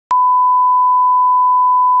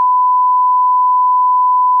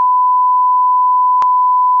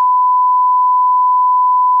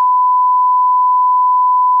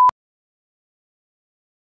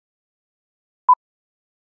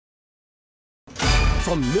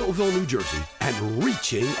from Millville, New Jersey, and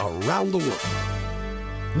reaching around the world.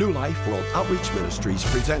 New Life World Outreach Ministries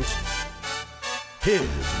presents His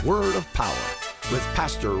Word of Power with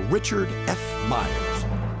Pastor Richard F. Myers.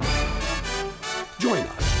 Join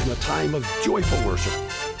us in a time of joyful worship,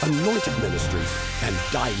 anointed ministry, and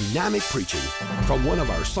dynamic preaching from one of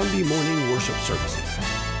our Sunday morning worship services.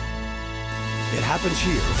 It happens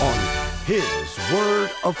here on His Word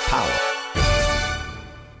of Power.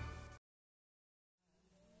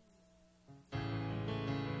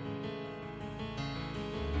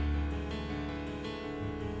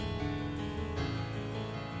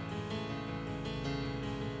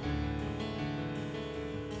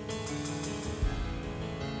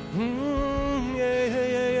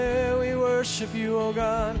 We worship you, oh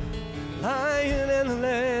God, Lion and the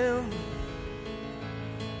Lamb.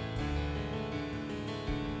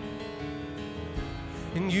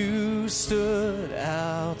 And you stood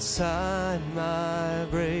outside my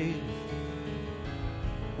grave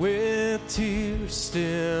with tears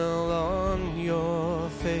still on your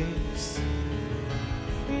face.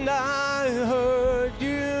 And I heard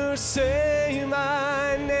you say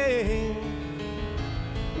my name.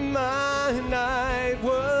 My night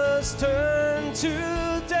was turned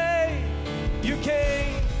to day. You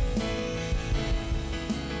came.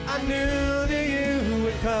 I knew that you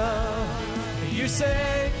would come. You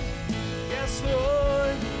said, yes,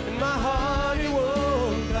 Lord, and my heart it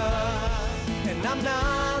woke up. And I'm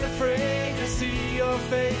not afraid to see your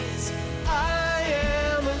face. I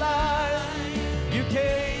am alive. You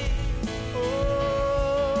came.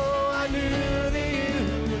 Oh, I knew that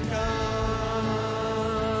you would come.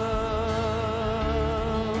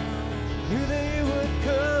 Knew that you would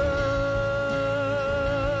come.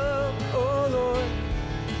 Oh, Lord.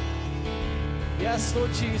 Yes,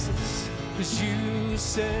 Lord Jesus. 'Cause you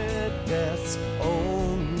said death's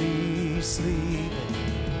only sleeping.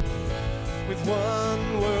 With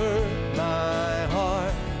one word my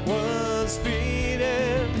heart was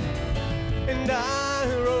beating, and I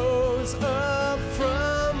rose up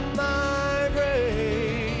from my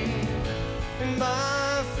grave, and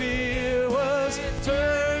my fear was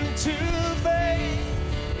turned to faith.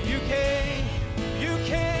 You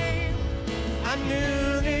came, I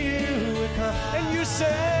knew that you would come, and you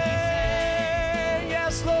said,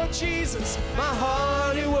 Lord Jesus, my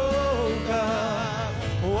heart it woke up.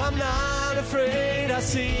 Oh, I'm not afraid, I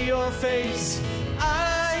see your face.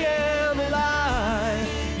 I am alive.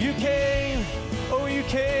 You came, oh, you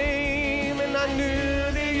came, and I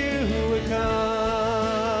knew that you would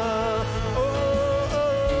come. Oh,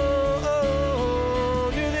 oh,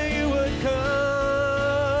 oh, knew that you would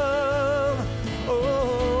come.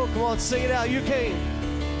 Oh, come on, sing it out. You came,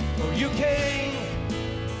 oh, you came.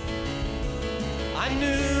 I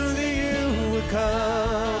knew that you would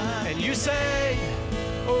come, and you sang,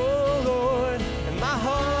 oh Lord, and my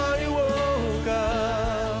heart it woke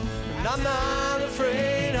up, and I'm not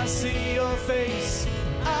afraid, I see your face,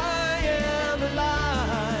 I am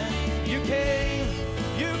alive. You came,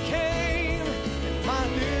 and I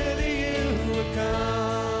knew that you would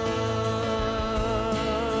come,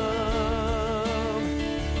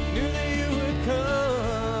 knew that you would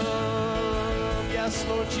come, yes,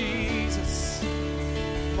 Lord Jesus.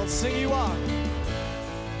 Sing, you are.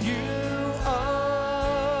 You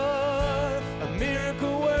are a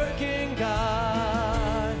miracle working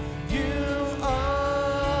God. You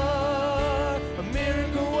are a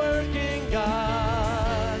miracle working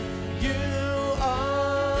God. You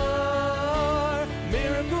are a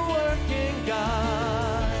miracle working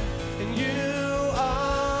God. And you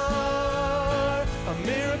are a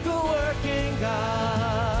miracle working God.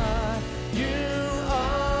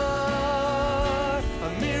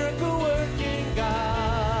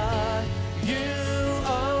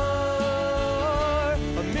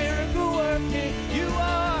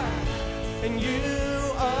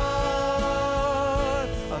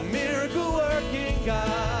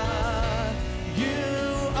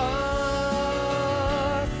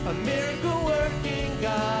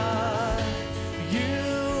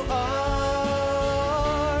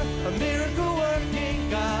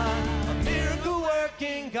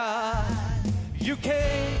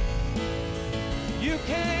 You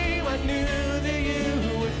came, I knew that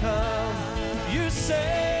you would come. You sang,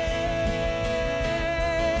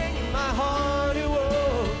 my heart it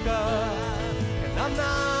woke up, and I'm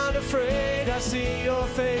not afraid, I see your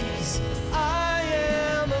face, I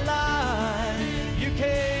am alive. You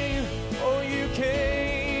came, oh you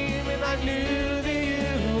came, and I knew that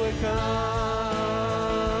you would come.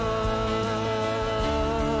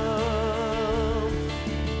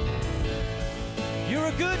 You're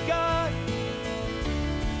a good God.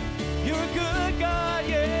 You're a good God.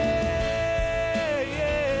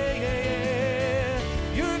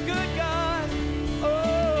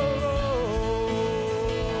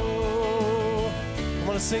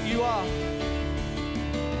 sing, you are.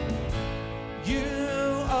 You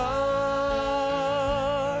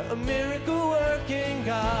are a miracle working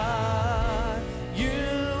God. You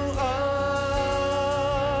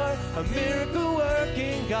are a miracle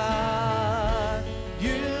working God.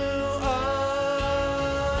 You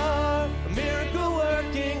are a miracle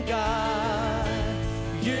working God.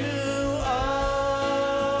 You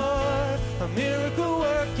are a miracle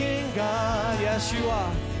working God. Yes, you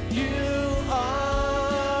are. You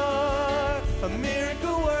are a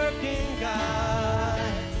miracle working God.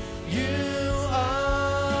 You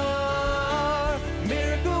are a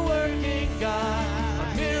miracle working God.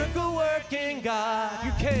 A miracle working God.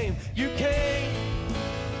 You came.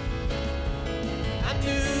 I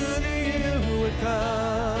knew that you would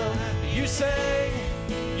come. You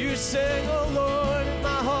sang, oh Lord,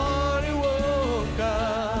 my heart it woke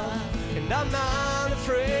up. And I'm not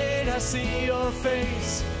afraid, I see your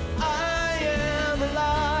face. I am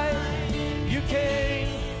alive. You came.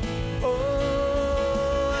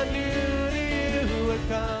 Oh, I knew that you would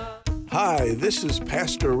come. Hi, this is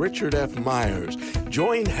Pastor Richard F. Myers.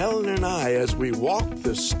 Join Helen and I as we walk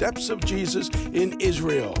the steps of Jesus in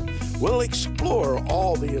Israel. We'll explore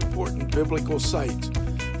all the important biblical sites,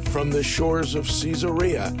 from the shores of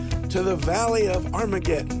Caesarea to the valley of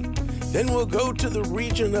Armageddon. Then we'll go to the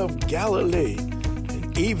region of Galilee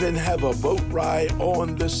and even have a boat ride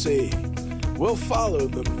on the sea. We'll follow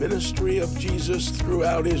the ministry of Jesus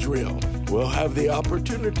throughout Israel. We'll have the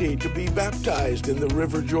opportunity to be baptized in the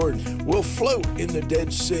River Jordan. We'll float in the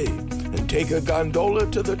Dead Sea and take a gondola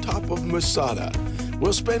to the top of Masada.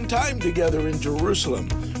 We'll spend time together in Jerusalem,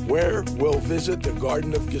 where we'll visit the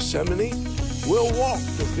Garden of Gethsemane. We'll walk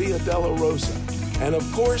the Via Dolorosa. And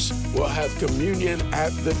of course, we'll have communion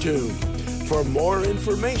at the tomb. For more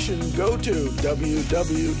information, go to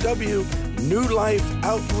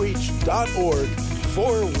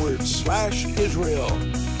www.newlifeoutreach.org/Israel.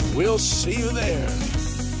 We'll see you there.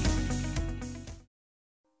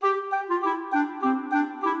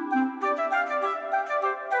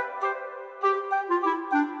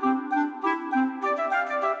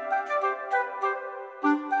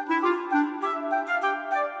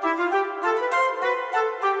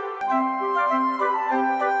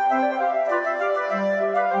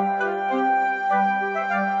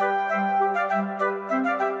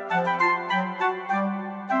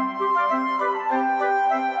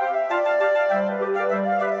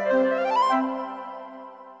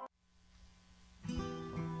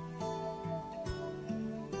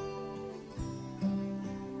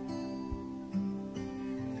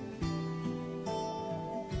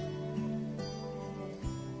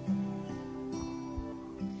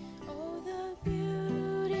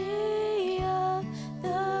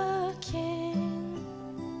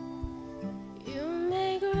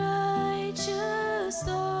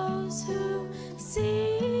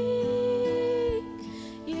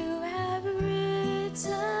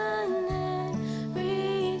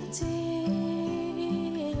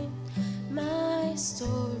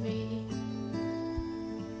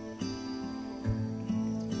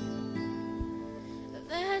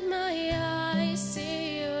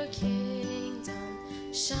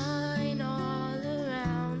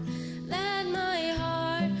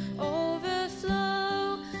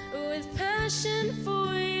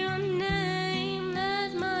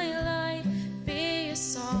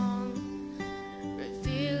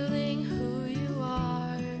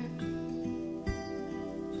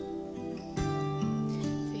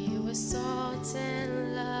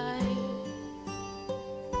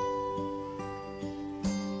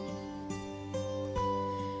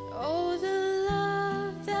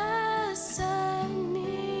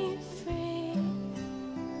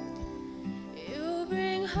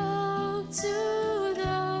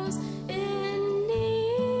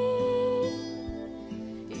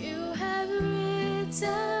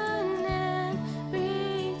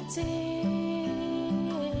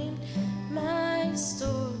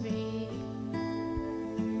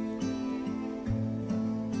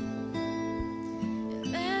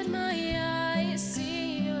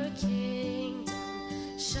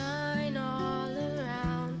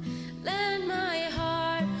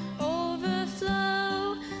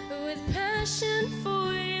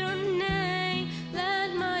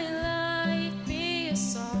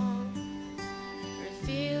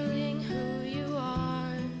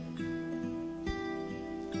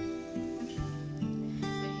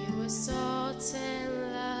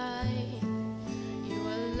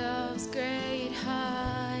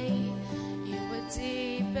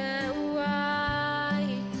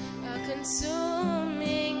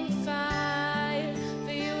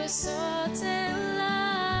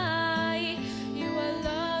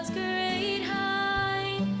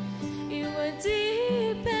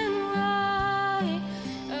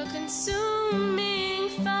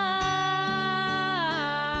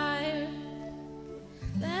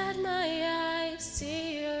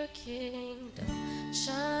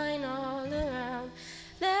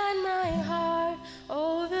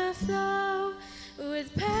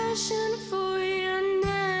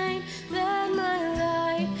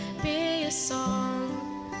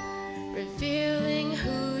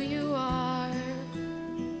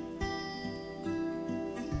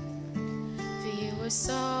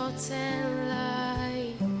 salt and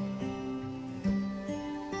light.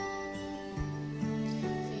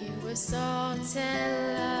 For you were salt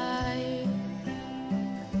and light.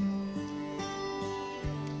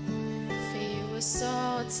 For you were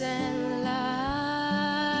salt and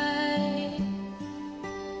light.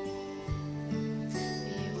 For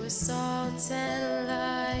you were salt and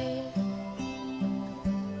light.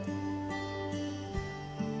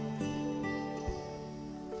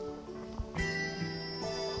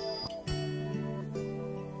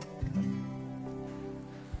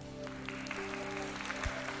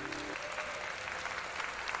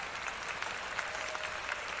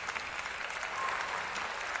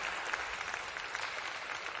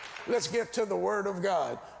 Let's get to the Word of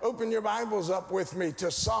God. Open your Bibles up with me to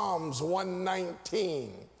Psalms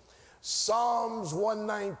 119. Psalms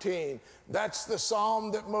 119. That's the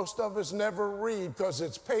psalm that most of us never read because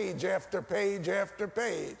it's page after page after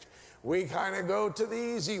page. We kind of go to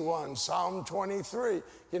the easy one, Psalm 23. You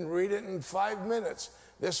can read it in 5 minutes.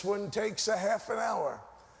 This one takes a half an hour.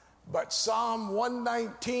 But Psalm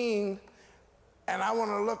 119, and I want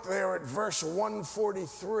to look there at verse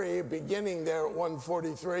 143, beginning there at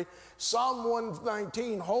 143. Psalm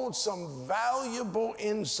 119 holds some valuable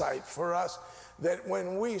insight for us that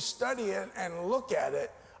when we study it and look at it,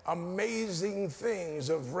 amazing things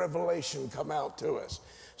of revelation come out to us.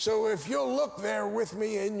 So if you'll look there with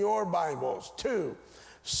me in your Bibles to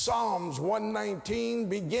Psalms 119,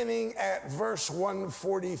 beginning at verse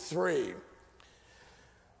 143.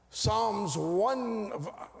 Psalms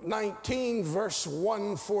 119, verse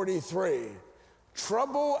 143.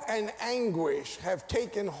 Trouble and anguish have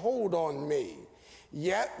taken hold on me,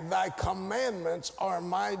 yet thy commandments are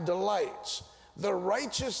my delights. The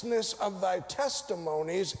righteousness of thy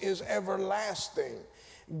testimonies is everlasting.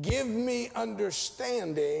 Give me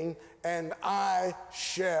understanding, and I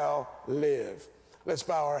shall live. Let's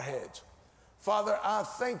bow our heads. Father, I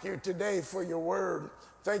thank you today for your word.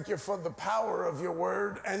 Thank you for the power of your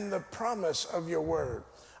word and the promise of your word.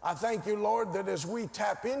 I thank you, Lord, that as we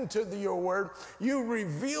tap into your word, you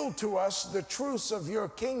reveal to us the truths of your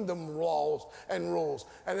kingdom laws and rules.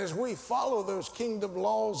 And as we follow those kingdom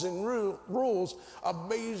laws and rules,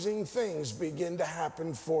 amazing things begin to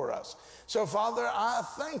happen for us. So, Father, I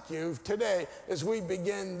thank you today as we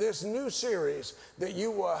begin this new series that you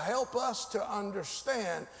will help us to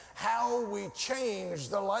understand how we change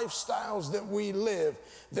the lifestyles that we live,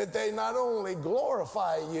 that they not only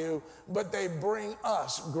glorify you, but they bring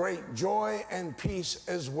us great joy and peace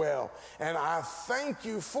as well. And I thank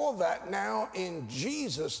you for that now in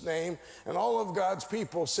Jesus' name. And all of God's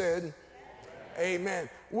people said, Amen.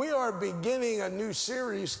 We are beginning a new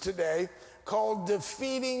series today called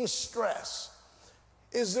Defeating Stress.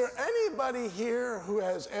 Is there anybody here who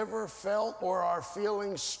has ever felt or are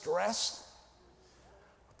feeling stressed?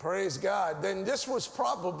 Praise God. Then this was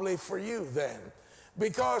probably for you then.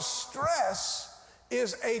 Because stress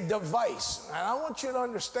is a device. And I want you to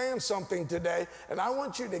understand something today, and I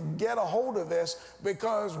want you to get a hold of this,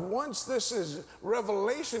 because once this is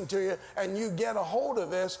revelation to you and you get a hold of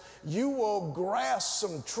this, you will grasp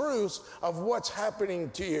some truths of what's happening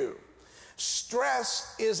to you.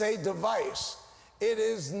 Stress is a device. It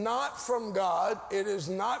is not from God. It is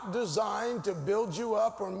not designed to build you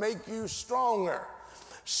up or make you stronger.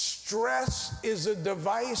 Stress is a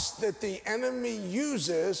device that the enemy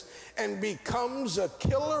uses and becomes a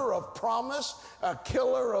killer of promise, a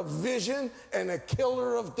killer of vision, and a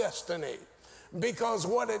killer of destiny. Because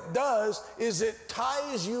what it does is it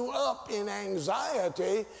ties you up in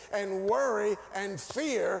anxiety and worry and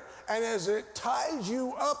fear. And as it ties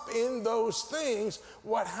you up in those things,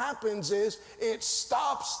 what happens is it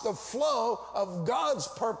stops the flow of God's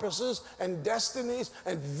purposes and destinies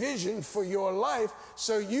and vision for your life.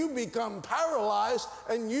 So you become paralyzed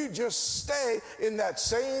and you just stay in that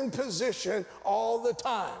same position all the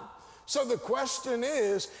time. So the question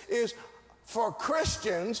is for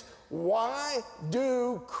Christians, why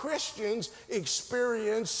do Christians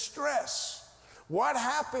experience stress? What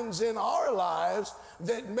happens in our lives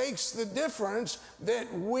that makes the difference that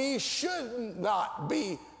we should not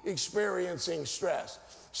be experiencing stress?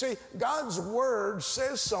 See, God's word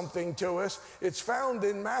says something to us. It's found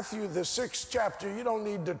in Matthew, the 6th chapter. You don't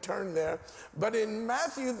need to turn there. But in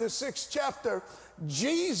Matthew, the 6th chapter,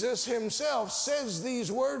 Jesus himself says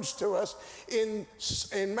these words to us in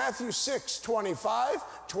Matthew 6, 25,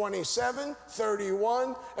 27,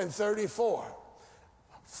 31, and 34.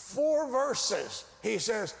 4 verses. He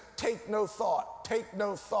says, take no thought, take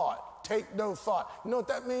no thought, take no thought. You know what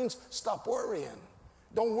that means? Stop worrying.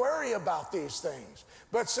 Don't worry about these things.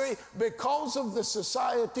 But see, because of the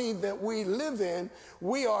society that we live in,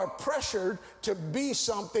 we are pressured to be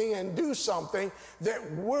something and do something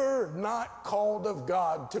that we're not called of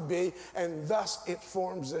God to be, and thus it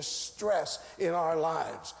forms a stress in our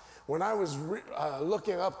lives. When I was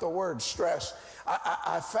looking up the word stress,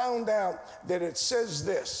 I found out that it says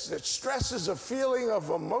this, that stress is a feeling of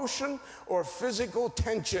emotion or physical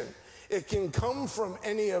tension. It can come from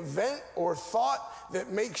any event or thought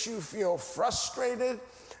that makes you feel frustrated,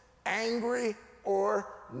 angry, or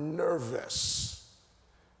nervous.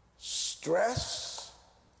 Stress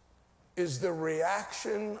is the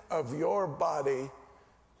reaction of your body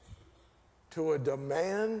to a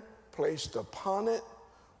demand placed upon it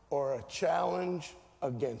or a challenge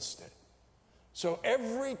against it. So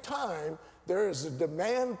every time there is a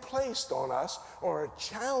demand placed on us or a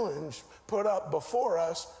challenge put up before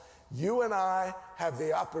us, you and I have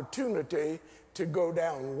the opportunity to go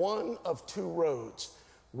down one of two roads.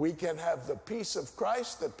 We can have the peace of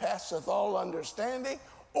Christ that passeth all understanding,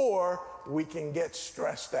 or we can get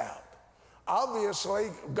stressed out.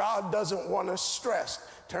 Obviously, God doesn't want us stressed.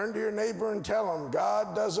 Turn to your neighbor and tell him,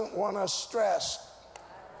 God doesn't want us stressed.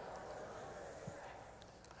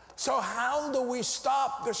 So how do we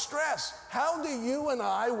stop the stress? How do you and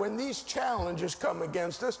I, when these challenges come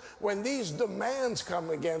against us, when these demands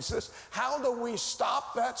come against us, how do we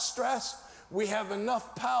stop that stress? We have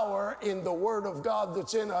enough power in the Word of God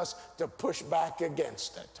that's in us to push back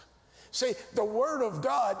against it. See, the Word of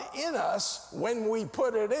God in us, when we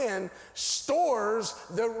put it in, stores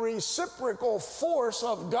the reciprocal force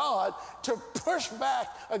of God to push back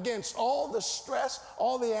against all the stress,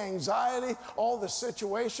 all the anxiety, all the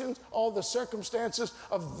situations, all the circumstances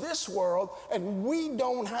of this world, and we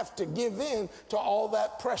don't have to give in to all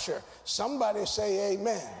that pressure. Somebody say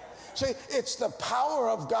amen. See, it's the power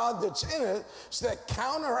of God that's in it that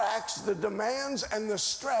counteracts the demands and the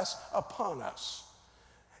stress upon us.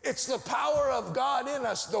 It's the power of God in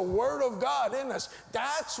us, the Word of God in us.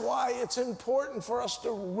 That's why it's important for us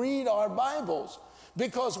to read our Bibles.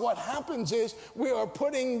 Because what happens is we are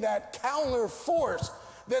putting that counter force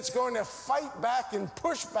that's going to fight back and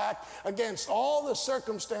push back against all the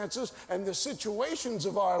circumstances and the situations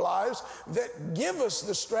of our lives that give us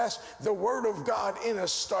the stress. The Word of God in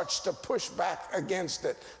us starts to push back against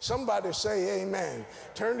it. Somebody say amen.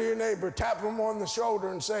 Turn to your neighbor, tap them on the shoulder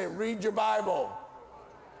and say, read your Bible.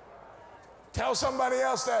 Tell somebody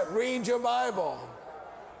else that. Read your Bible.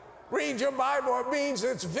 Read your Bible. It means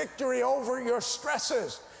it's victory over your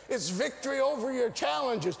stresses. It's victory over your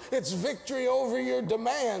challenges. It's victory over your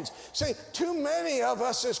demands. See, too many of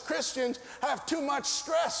us as Christians have too much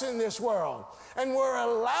stress in this world. And we're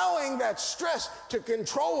allowing that stress to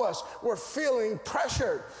control us. We're feeling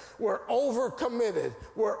pressured. We're overcommitted.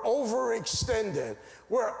 We're overextended.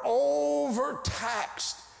 We're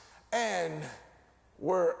overtaxed. And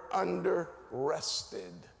we're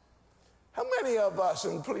under-rested. How many of us,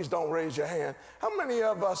 and please don't raise your hand, how many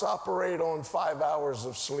of us operate on 5 hours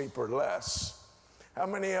of sleep or less? How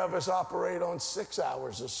many of us operate on 6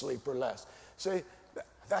 hours of sleep or less? See,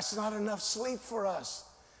 that's not enough sleep for us.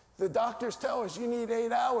 The doctors tell us you need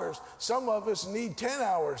 8 hours. Some of us need 10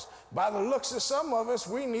 hours. By the looks of some of us,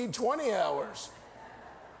 we need 20 hours.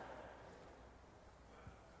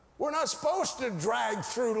 We're not supposed to drag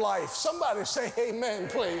through life. Somebody say amen,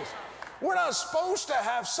 please. We're not supposed to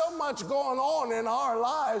have so much going on in our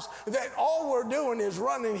lives that all we're doing is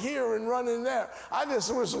running here and running there. I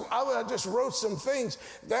just wrote some things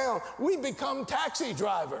down. We become taxi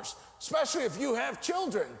drivers, especially if you have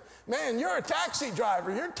children. Man, you're a taxi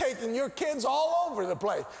driver. You're taking your kids all over the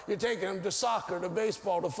place. You're taking them to soccer, to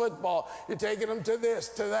baseball, to football. You're taking them to this,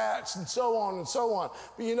 to that, and so on and so on.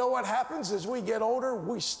 But you know what happens as we get older?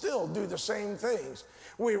 We still do the same things.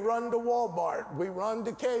 We run to Walmart, we run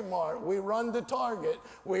to Kmart, we run to Target,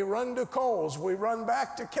 we run to Kohl's, we run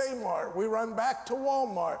back to Kmart, we run back to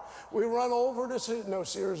Walmart, we run over to Sears. No,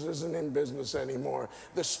 Sears isn't in business anymore.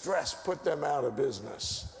 The stress put them out of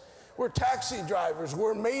business. We're taxi drivers,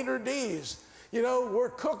 we're maitre d's, you know, we're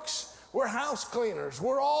cooks, we're house cleaners,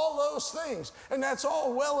 we're all those things. And that's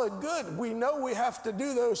all well and good. We know we have to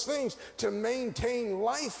do those things to maintain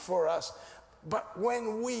life for us. But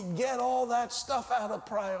when we get all that stuff out of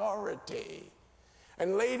priority,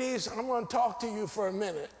 and ladies, I'm going to talk to you for a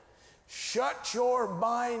minute. Shut your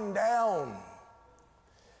mind down.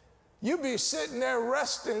 You be sitting there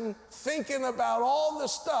resting, thinking about all the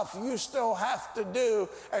stuff you still have to do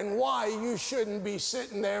and why you shouldn't be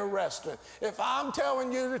sitting there resting. If I'm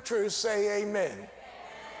telling you the truth, say amen.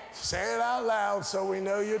 Say it out loud so we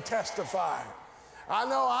know you're testifying. I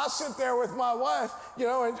know I'll sit there with my wife,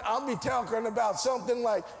 and I'll be talking about something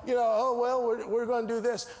like, oh, well, we're going to do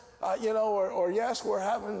this, or yes, we're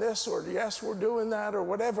having this, or yes, we're doing that, or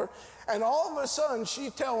whatever. And all of a sudden,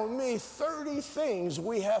 she's telling me 30 things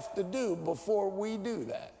we have to do before we do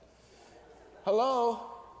that. Hello?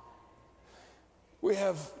 We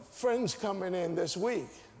have friends coming in this week,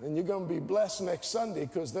 and you're going to be blessed next Sunday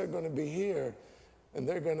because they're going to be here, and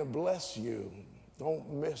they're going to bless you.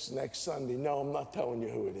 Don't miss next Sunday. No, I'm not telling you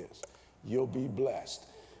who it is. You'll be blessed.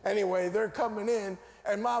 Anyway, they're coming in,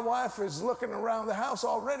 and my wife is looking around the house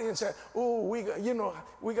already and said, oh, we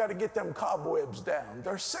got to get them cobwebs down.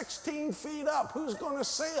 They're 16 feet up. Who's going to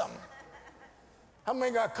see them? How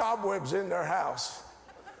many got cobwebs in their house?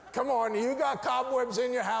 Come on, you got cobwebs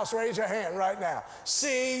in your house, raise your hand right now.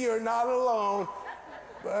 See, you're not alone.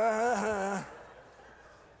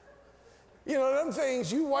 Them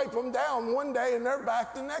things, you wipe them down one day and they're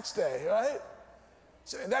back the next day, right?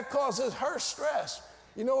 So that causes her stress.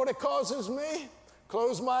 You know what it causes me?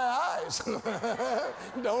 Close my eyes.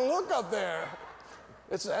 Don't look up there.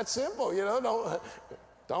 It's that simple,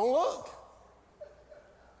 don't look.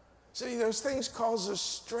 See, those things cause us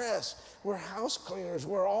stress. We're house cleaners.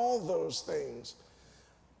 We're all those things.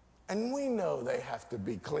 And we know they have to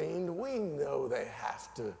be cleaned. We know they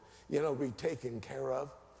have to, be taken care of.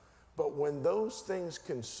 But when those things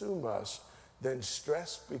consume us, then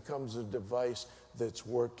stress becomes a device that's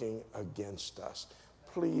working against us.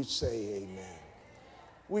 Please say amen.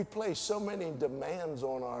 We place so many demands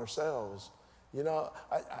on ourselves.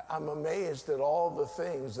 I'm amazed at all the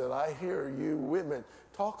things that I hear you women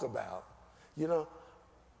talk about.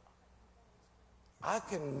 I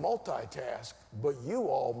can multitask, but you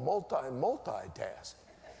all multitask.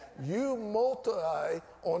 You multi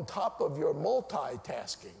on top of your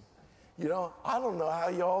multitasking. I don't know how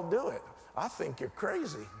y'all do it. I think you're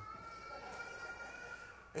crazy.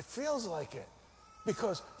 It feels like it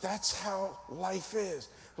because that's how life is.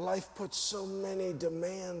 Life puts so many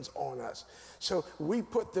demands on us. So we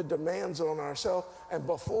put the demands on ourselves, and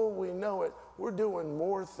before we know it, we're doing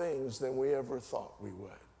more things than we ever thought we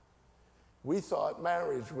would. We thought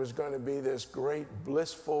marriage was going to be this great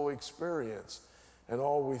blissful experience, and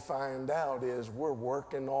all we find out is we're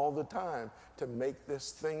working all the time to make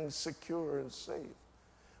this thing secure and safe.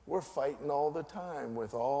 We're fighting all the time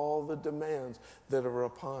with all the demands that are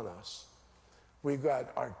upon us. We've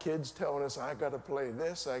got our kids telling us, I got to play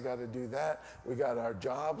this, I got to do that. We got our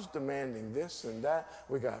jobs demanding this and that.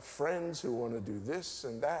 We got friends who want to do this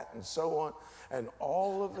and that and so on. And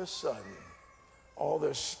all of a sudden, all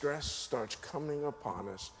this stress starts coming upon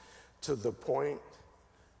us to the point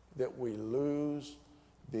that we lose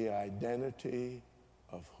the identity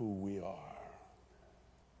of who we are.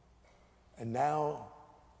 And now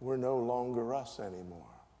we're no longer us anymore.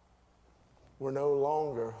 We're no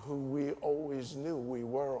longer who we always knew we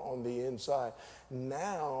were on the inside.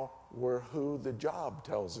 Now we're who the job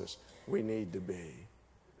tells us we need to be.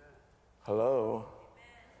 Hello?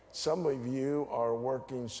 Some of you are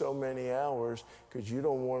working so many hours because you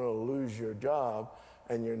don't want to lose your job,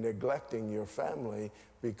 and you're neglecting your family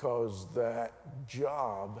because that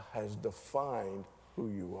job has defined who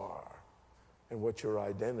you are and what your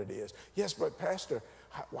identity is. Yes, but Pastor,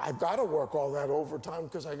 I've got to work all that overtime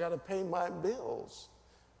because I got to pay my bills.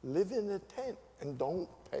 Live in a tent and don't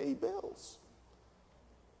pay bills.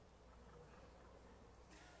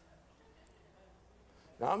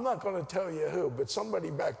 Now, I'm not going to tell you who, but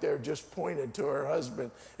somebody back there just pointed to her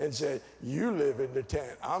husband and said, you live in the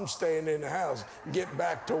tent. I'm staying in the house. Get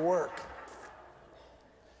back to work.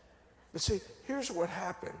 But see, here's what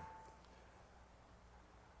happened.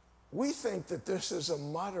 We think that this is a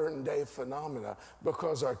modern day phenomena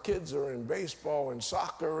because our kids are in baseball and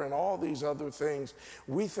soccer and all these other things.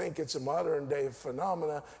 We think it's a modern day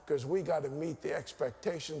phenomena because we got to meet the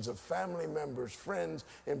expectations of family members, friends,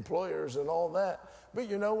 employers, and all that. But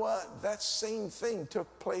you know what? That same thing took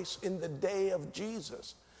place in the day of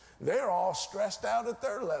Jesus. They're all stressed out at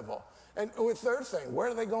their level. And with their thing, where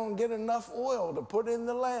are they going to get enough oil to put in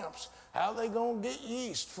the lamps? How are they going to get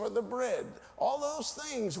yeast for the bread? All those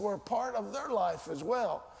things were part of their life as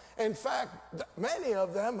well. In fact, many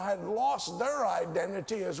of them had lost their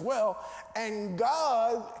identity as well. And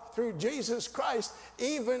God, through Jesus Christ,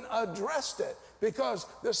 even addressed it. Because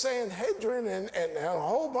the Sanhedrin and a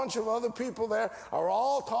whole bunch of other people there are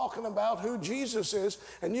all talking about who Jesus is.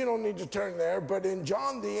 And you don't need to turn there, but in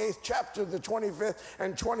John the 8th chapter, the 25th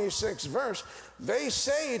and 26th verse, they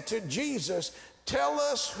say to Jesus, tell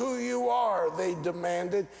us who you are, they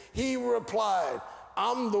demanded. He replied,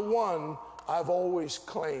 I'm the one I've always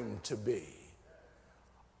claimed to be.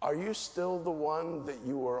 Are you still the one that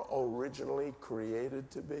you were originally created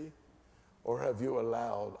to be? Or have you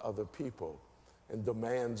allowed other people and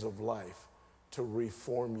demands of life to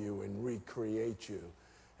reform you and recreate you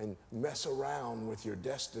and mess around with your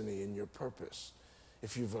destiny and your purpose?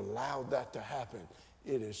 If you've allowed that to happen,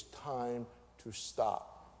 it is time to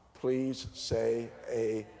stop. Please say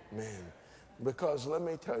amen. Because let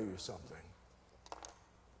me tell you something.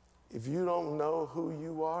 If you don't know who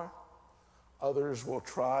you are, others will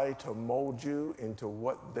try to mold you into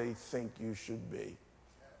what they think you should be.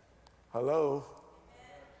 Hello?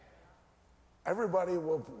 Everybody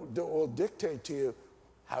will dictate to you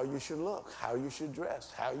how you should look, how you should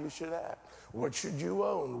dress, how you should act. What should you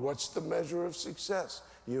own? What's the measure of success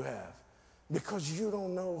you have? Because you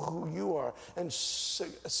don't know who you are. And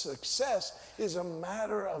success is a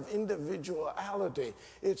matter of individuality.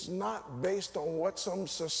 It's not based on what some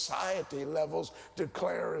society levels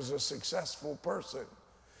declare as a successful person.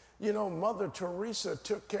 You know, Mother Teresa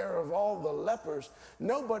took care of all the lepers.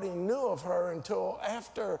 Nobody knew of her until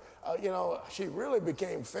after, she really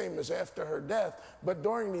became famous after her death. But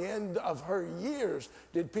during the end of her years,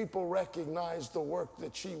 did people recognize the work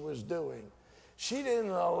that she was doing. She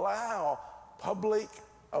didn't allow public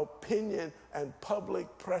opinion and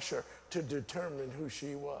public pressure to determine who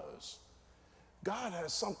she was. God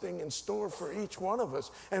has something in store for each one of us.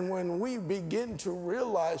 And when we begin to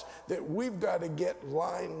realize that we've got to get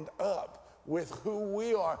lined up with who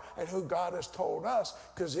we are and who God has told us,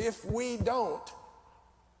 because if we don't,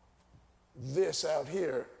 this out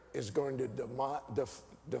here is going to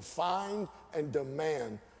define and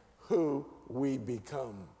demand who we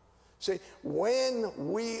become. See, when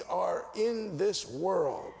we are in this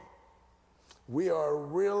world, we are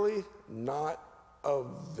really not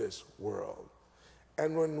of this world.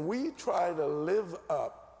 And when we try to live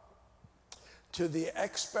up to the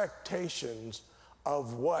expectations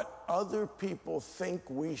of what other people think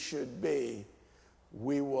we should be,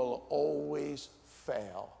 we will always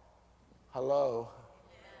fail. Hello?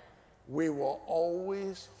 We will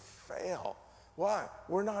always fail. Why?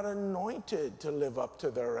 We're not anointed to live up to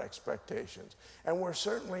their expectations. And we're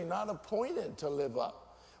certainly not appointed to live up.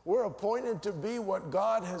 We're appointed to be what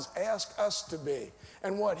God has asked us to be.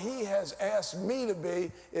 And what he has asked me to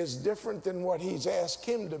be is different than what he's asked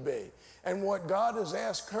him to be. And what God has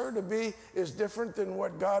asked her to be is different than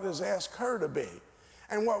what God has asked her to be.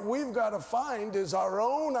 And what we've got to find is our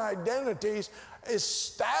own identities,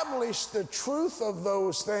 establish the truth of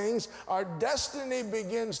those things. Our destiny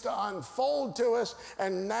begins to unfold to us,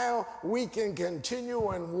 and now we can continue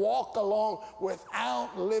and walk along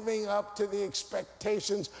without living up to the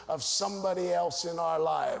expectations of somebody else in our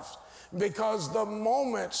lives. Because the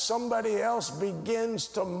moment somebody else begins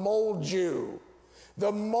to mold you,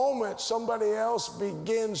 the moment somebody else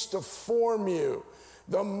begins to form you,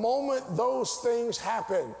 the moment those things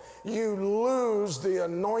happen, you lose the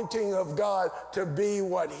anointing of God to be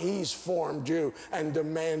what he's formed you and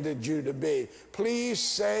demanded you to be. Please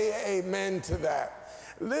say amen to that.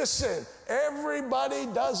 Listen, everybody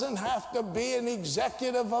doesn't have to be an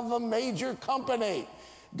executive of a major company.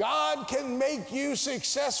 God can make you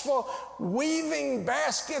successful weaving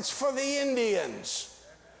baskets for the Indians.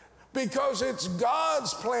 Because it's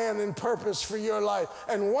God's plan and purpose for your life.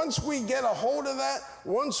 And once we get a hold of that,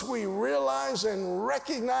 once we realize and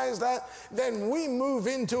recognize that, then we move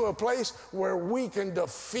into a place where we can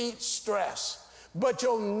defeat stress. But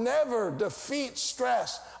you'll never defeat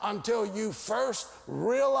stress until you first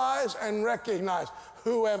realize and recognize,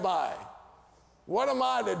 who am I? What am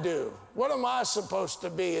I to do? What am I supposed to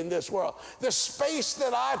be in this world? The space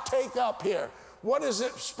that I take up here, what is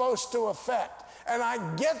it supposed to affect? And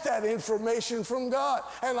I get that information from God.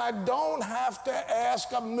 And I don't have to ask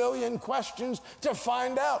a million questions to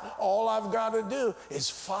find out. All I've got to do is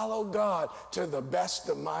follow God to the best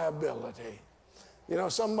of my ability. You know,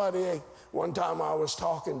 one time I was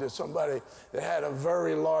talking to somebody that had a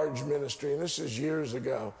very large ministry, and this is years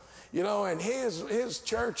ago. You know, and his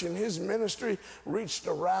church and his ministry reached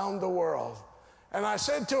around the world. And I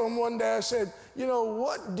said to him one day, I said, you know,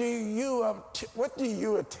 what do you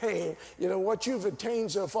attain, you know, what you've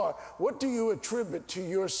attained so far, what do you attribute to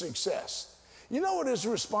your success? You know what his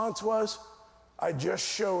response was? I just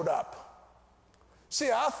showed up.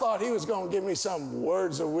 See, I thought he was going to give me some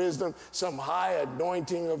words of wisdom, some high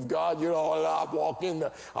anointing of God. You know, I walk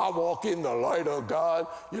in the light of God.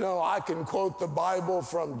 You know, I can quote the Bible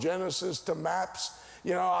from Genesis to maps.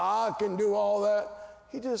 You know, I can do all that.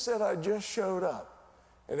 He just said, I just showed up.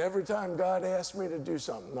 And every time God asked me to do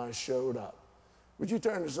something, I showed up. Would you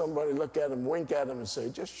turn to somebody, look at them, wink at them, and say,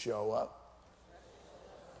 just show up?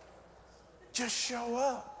 Just show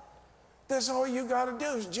up. That's all you got to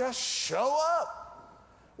do is just show up.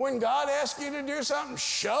 When God asks you to do something,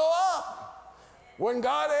 show up. When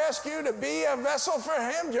God asks you to be a vessel for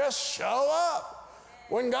him, just show up.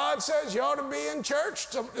 When God says you ought to be in church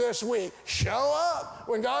this week, show up.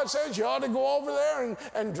 When God says you ought to go over there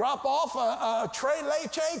and drop off a tres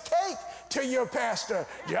leche cake to your pastor,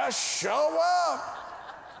 just show up.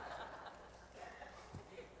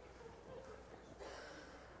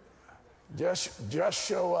 Just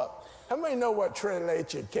show up. How many know what tres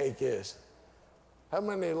leche cake is? How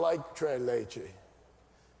many like tres leche?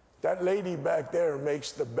 That lady back there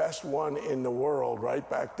makes the best one in the world right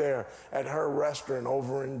back there at her restaurant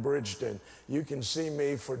over in Bridgeton. You can see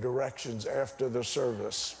me for directions after the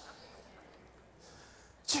service.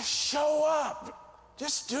 Just show up.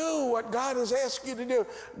 Just do what God has asked you to do.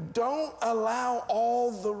 Don't allow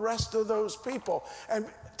all the rest of those people and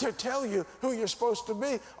to tell you who you're supposed to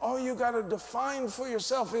be. All you got to define for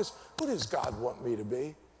yourself is, who does God want me to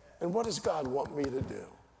be? And what does God want me to do?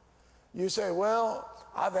 You say, well,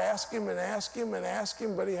 I've asked him and asked him and asked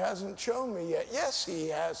him, but he hasn't shown me yet. Yes, he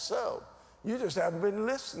has so. You just haven't been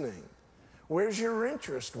listening. Where's your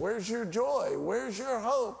interest? Where's your joy? Where's your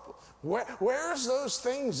hope? Where's those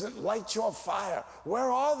things that light your fire?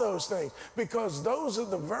 Where are those things? Because those are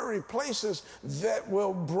the very places that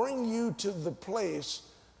will bring you to the place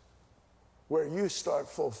where you start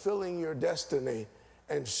fulfilling your destiny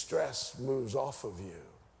and stress moves off of you.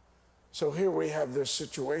 So here we have this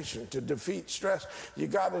situation. To defeat stress, you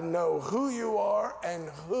got to know who you are and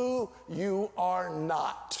who you are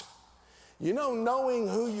not. You know, knowing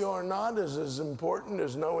who you are not is as important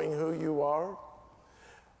as knowing who you are.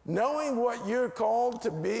 Knowing what you're called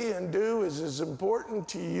to be and do is as important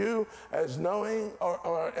to you as knowing,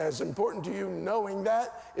 or as important to you knowing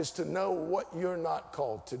that is to know what you're not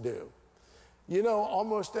called to do. You know,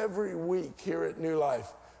 almost every week here at New Life,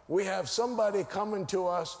 we have somebody coming to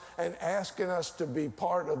us and asking us to be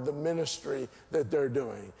part of the ministry that they're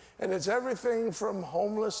doing. And it's everything from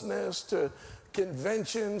homelessness to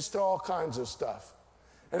conventions to all kinds of stuff.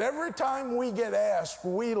 And every time we get asked,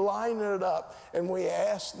 we line it up and we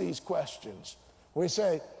ask these questions. We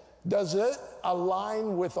say, does it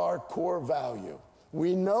align with our core value?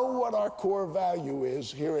 We know what our core value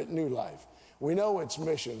is here at New Life. We know it's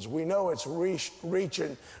missions. We know it's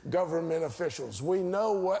reaching government officials. We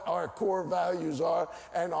know what our core values are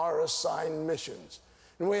and our assigned missions.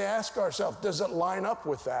 And we ask ourselves, does it line up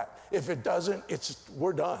with that? If it doesn't,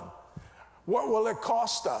 we're done. What will it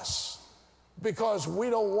cost us? Because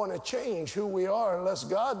we don't want to change who we are unless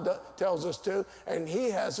God tells us to, and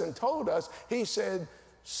he hasn't told us. He said,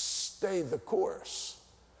 stay the course.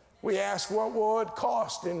 We ask, what will it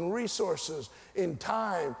cost in resources, in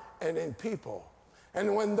time, and in people?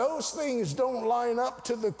 And when those things don't line up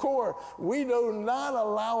to the core, we do not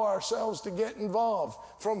allow ourselves to get involved,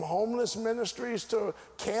 from homeless ministries to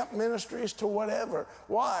camp ministries to whatever.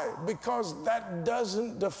 Why? Because that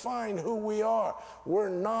doesn't define who we are. We're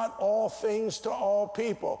not all things to all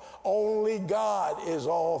people. Only God is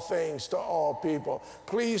all things to all people.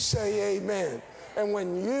 Please say amen. And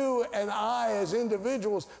when you and I as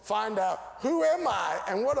individuals find out, who am I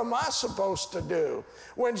and what am I supposed to do?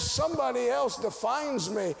 When somebody else defines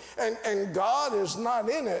me and God is not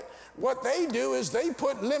in it, what they do is they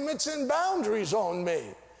put limits and boundaries on me.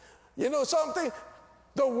 You know something?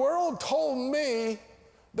 The world told me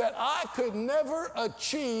that I could never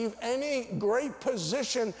achieve any great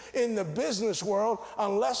position in the business world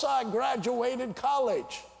unless I graduated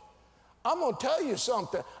college. I'm going to tell you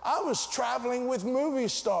something. I was traveling with movie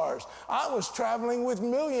stars. I was traveling with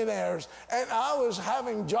millionaires. And I was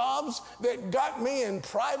having jobs that got me in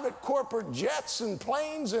private corporate jets and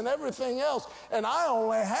planes and everything else. And I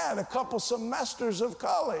only had a couple semesters of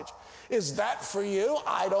college. Is that for you?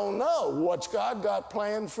 I don't know. What's God got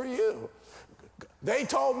planned for you? They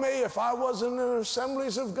told me if I wasn't an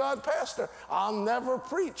Assemblies of God pastor, I'll never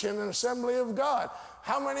preach in an Assembly of God.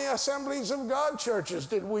 How many Assemblies of God churches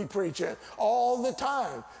did we preach in? All the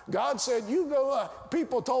time. God said, you go,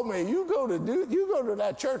 people told me, you go to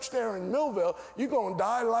that church there in Millville, you're going to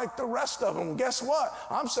die like the rest of them. Guess what?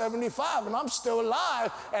 I'm 75 and I'm still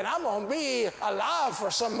alive, and I'm going to be alive for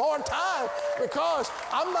some more time because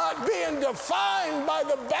I'm not being defined by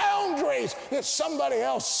the boundaries that somebody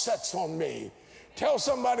else sets on me. Tell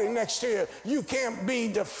somebody next to you, you can't be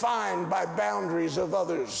defined by boundaries of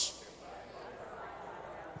others.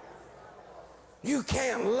 You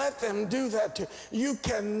can't let them do that to you. You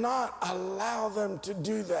cannot allow them to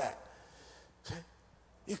do that.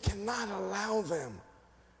 You cannot allow them.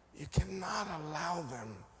 You cannot allow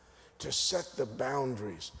them to set the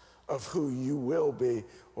boundaries of who you will be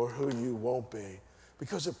or who you won't be.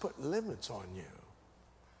 because it put limits on you.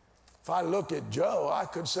 If I look at Joe, I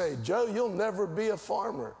could say, Joe, you'll never be a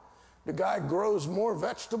farmer. The guy grows more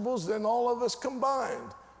vegetables than all of us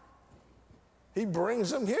combined. He brings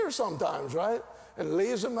them here sometimes, right? And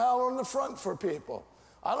leaves them out on the front for people.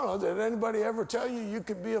 I don't know, did anybody ever tell you you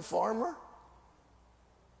could be a farmer?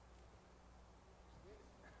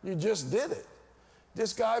 You just did it.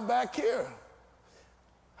 This guy back here.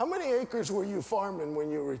 How many acres were you farming when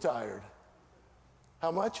you retired? How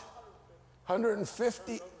much?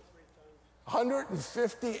 150?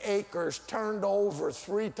 150 acres turned over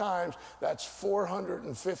 3 times. That's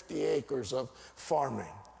 450 acres of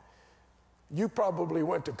farming. You probably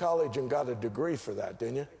went to college and got a degree for that,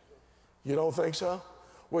 didn't you? You don't think so?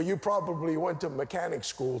 Well, you probably went to mechanic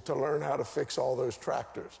school to learn how to fix all those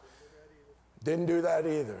tractors. Didn't do that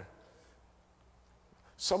either.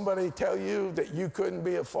 Somebody tell you that you couldn't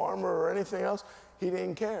be a farmer or anything else? He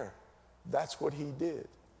didn't care. That's what he did.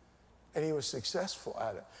 And he was successful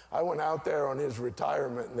at it. I went out there on his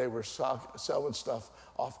retirement and they were selling stuff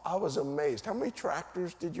off. I was amazed. How many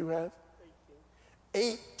tractors did you have?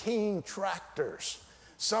 18 tractors.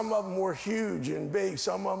 Some of them were huge and big.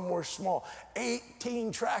 Some of them were small.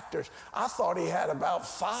 18 tractors. I thought he had about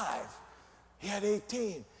 5. He had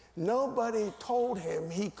 18. Nobody told him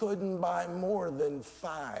he couldn't buy more than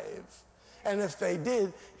 5. And if they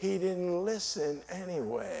did, he didn't listen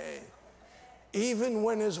anyway. Even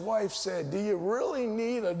when his wife said, do you really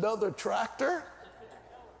need another tractor?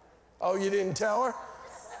 Oh, you didn't tell her?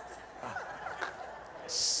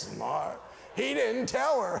 Smart. He didn't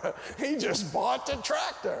tell her. He just bought the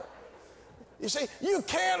tractor. You see, you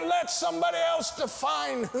can't let somebody else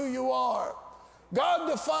define who you are. God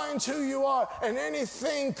defines who you are, and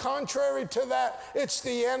anything contrary to that, it's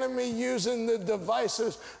the enemy using the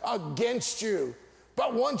devices against you.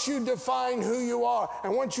 But once you define who you are,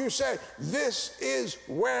 and once you say, this is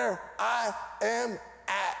where I am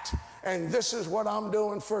at, and this is what I'm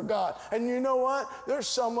doing for God. And you know what? There's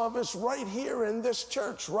some of us right here in this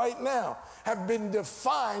church right now have been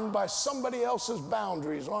defined by somebody else's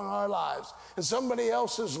boundaries on our lives and somebody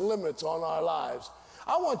else's limits on our lives.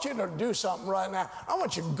 I want you to do something right now. I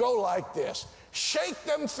want you to go like this. Shake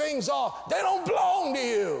them things off. They don't belong to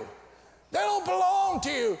you. They don't belong to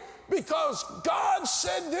you because God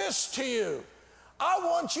said this to you. I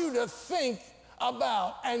want you to think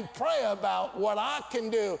about and pray about what I can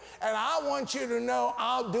do. And I want you to know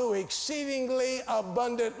I'll do exceedingly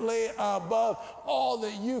abundantly above all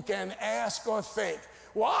that you can ask or think.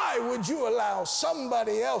 Why would you allow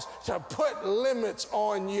somebody else to put limits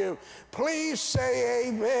on you? Please say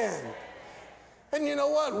amen. And you know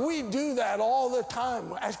what? We do that all the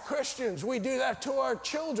time. As Christians, we do that to our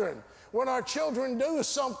children. When our children do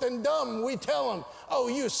something dumb, we tell them, oh,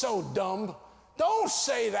 you're so dumb. Don't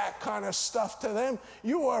say that kind of stuff to them.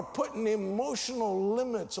 You are putting emotional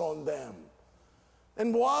limits on them.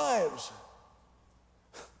 And wives,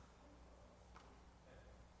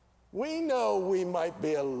 we know we might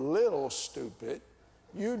be a little stupid.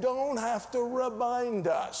 You don't have to remind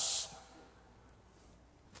us.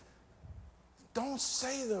 Don't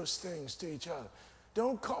say those things to each other.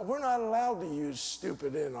 We're not allowed to use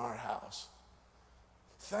stupid in our house.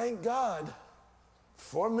 Thank God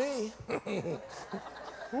for me.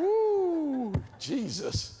 Woo,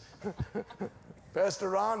 Jesus. Pastor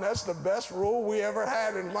Ron, that's the best rule we ever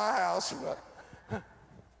had in my house.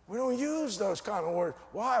 We don't use those kind of words.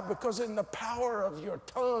 Why? Because in the power of your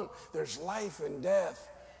tongue, there's life and death.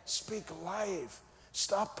 Speak life.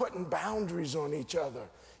 Stop putting boundaries on each other.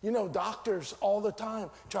 You know, doctors all the time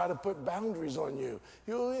try to put boundaries on you.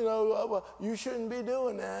 Well, you shouldn't be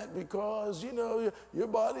doing that because, your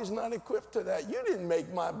body's not equipped to that. You didn't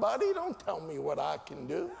make my body. Don't tell me what I can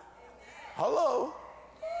do. Hello?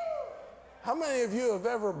 How many of you have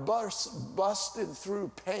ever busted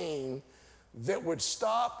through pain that would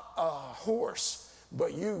stop a horse,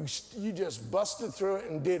 but you just busted through it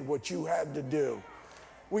and did what you had to do?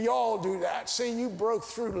 We all do that. See, you broke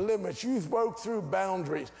through limits. You broke through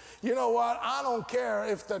boundaries. You know what? I don't care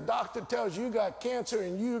if the doctor tells you got cancer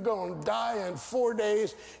and you're going to die in 4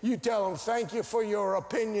 days. You tell them, thank you for your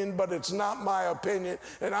opinion, but it's not my opinion,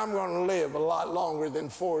 and I'm going to live a lot longer than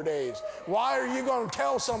 4 days. Why are you going to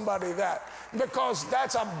tell somebody that? Because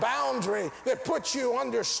that's a boundary that puts you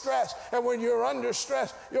under stress. And when you're under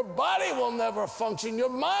stress, your body will never function. Your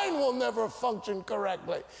mind will never function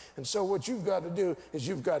correctly. And so what you've got to do is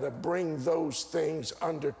you've got to bring those things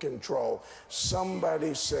under control.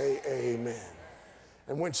 Somebody say amen.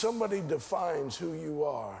 And when somebody defines who you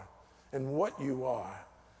are and what you are,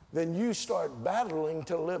 then you start battling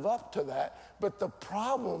to live up to that. But the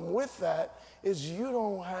problem with that is you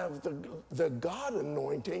don't have the God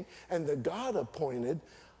anointing and the God appointed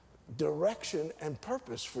direction and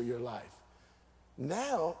purpose for your life.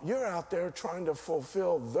 Now you're out there trying to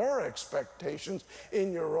fulfill their expectations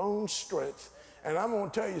in your own strength. And I'm going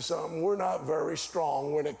to tell you something, we're not very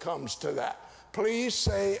strong when it comes to that. Please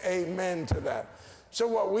say amen to that. So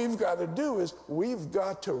what we've got to do is we've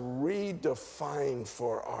got to redefine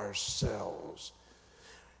for ourselves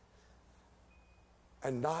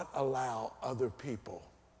and not allow other people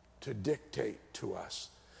to dictate to us.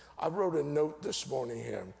 I wrote a note this morning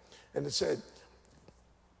here, and it said,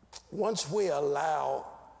 once we allow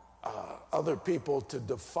other people to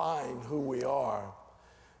define who we are,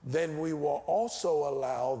 then we will also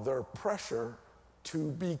allow their pressure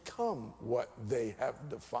to become what they have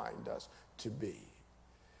defined us to be.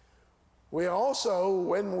 We also,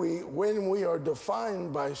 when we are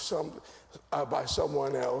defined by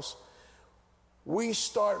someone else, we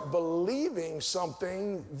start believing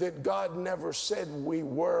something that God never said we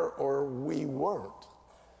were or we weren't.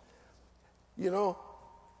 You know,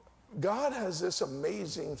 God has this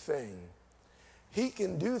amazing thing. He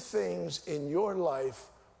can do things in your life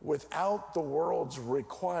without the world's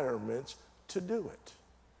requirements to do it.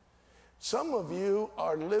 Some of you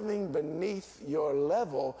are living beneath your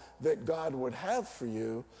level that God would have for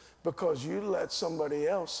you because you let somebody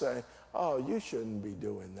else say, oh, you shouldn't be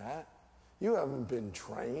doing that. You haven't been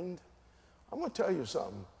trained. I'm going to tell you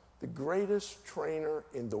something. The greatest trainer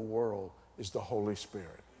in the world is the Holy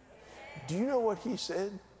Spirit. Do you know what he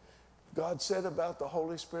said? God said about the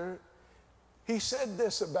Holy Spirit? He said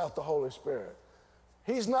this about the Holy Spirit.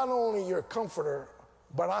 He's not only your comforter,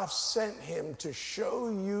 but I've sent him to show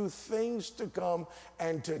you things to come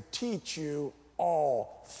and to teach you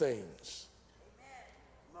all things.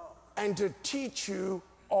 And to teach you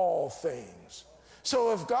all things.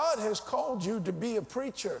 So if God has called you to be a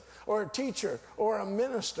preacher or a teacher or a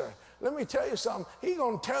minister, let me tell you something. He's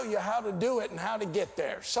going to tell you how to do it and how to get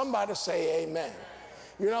there. Somebody say amen.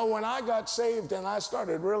 You know, when I got saved and I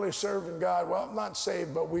started really serving God, well, not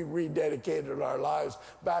saved, but we rededicated our lives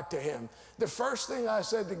back to him. The first thing I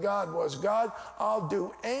said to God was, God, I'll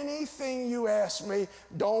do anything you ask me.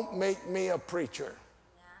 Don't make me a preacher.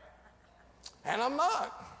 And I'm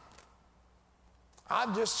not.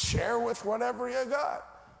 I just share with whatever you got.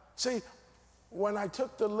 See, when I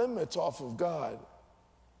took the limits off of God,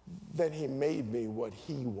 then he made me what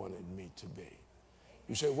he wanted me to be.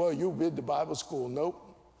 You say, well, you've been to Bible school. Nope.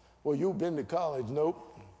 Well, you've been to college.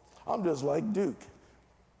 Nope. I'm just like Duke.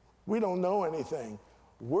 We don't know anything.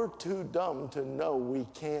 We're too dumb to know we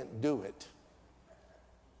can't do it.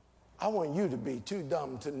 I want you to be too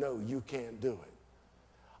dumb to know you can't do it.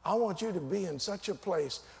 I want you to be in such a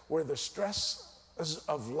place where the stresses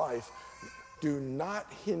of life do not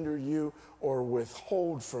hinder you or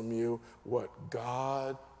withhold from you what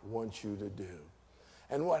God wants you to do.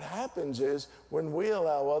 And what happens is when we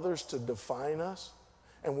allow others to define us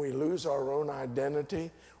and we lose our own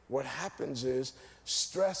identity, what happens is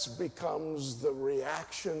stress becomes the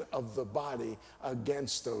reaction of the body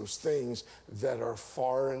against those things that are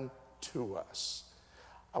foreign to us.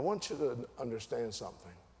 I want you to understand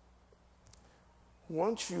something.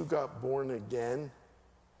 Once you got born again,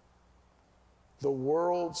 the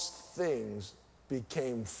world's things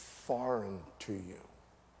became foreign to you.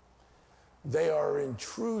 They are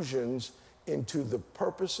intrusions into the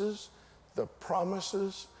purposes, the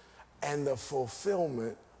promises, and the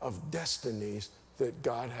fulfillment of destinies that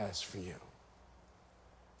God has for you.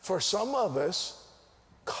 For some of us,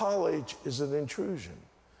 college is an intrusion.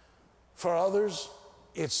 For others,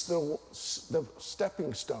 it's the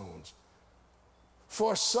stepping stones.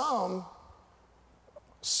 For some,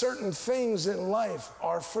 certain things in life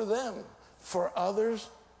are for them. For others,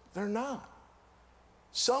 they're not.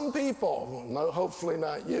 Some people, well, hopefully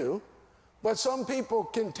not you, but some people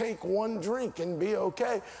can take one drink and be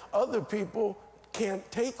okay. Other people can't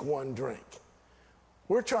take one drink.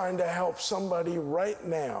 We're trying to help somebody right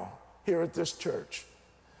now here at this church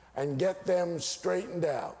and get them straightened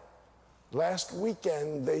out. Last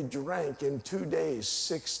weekend, they drank in 2 days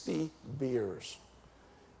 60 beers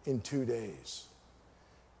in 2 days.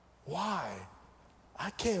 Why? I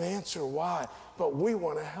can't answer why, but we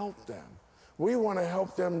want to help them. We want to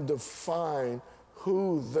help them define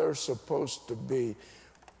who they're supposed to be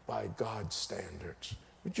by God's standards.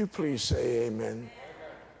 Would you please say amen?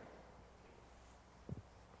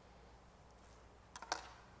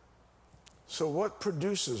 So what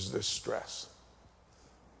produces this stress?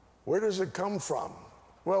 Where does it come from?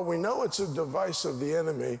 Well, we know it's a device of the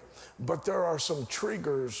enemy, but there are some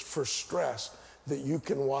triggers for stress that you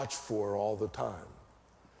can watch for all the time.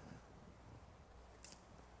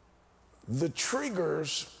 The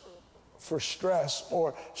triggers for stress,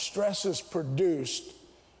 or stress is produced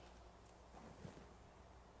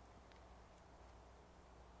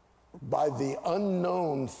by the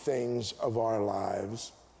unknown things of our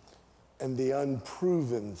lives and the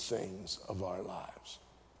unproven things of our lives.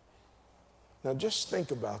 Now just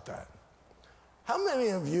think about that. How many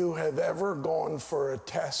of you have ever gone for a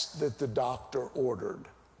test that the doctor ordered?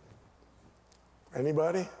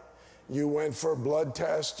 Anybody? You went for a blood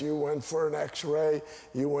test, you went for an x-ray,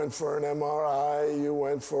 you went for an MRI, you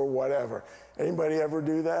went for whatever. Anybody ever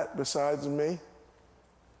do that besides me?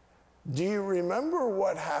 Do you remember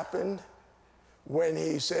what happened when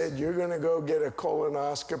he said, you're going to go get a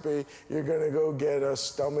colonoscopy, you're going to go get a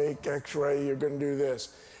stomach x-ray, you're going to do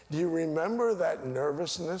this? Do you remember that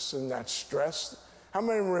nervousness and that stress? How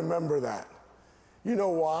many remember that? You know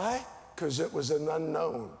why? Because it was an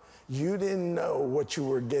unknown. You didn't know what you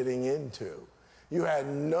were getting into. You had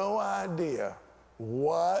no idea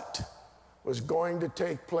what was going to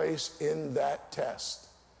take place in that test.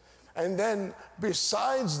 And then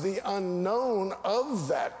besides the unknown of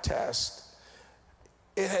that test,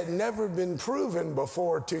 it had never been proven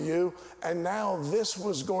before to you, and now this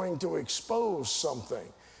was going to expose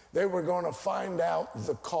something. They were going to find out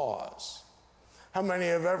the cause. How many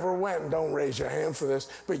have ever went, don't raise your hand for this,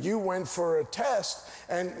 but you went for a test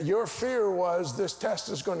and your fear was this test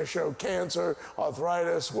is going to show cancer,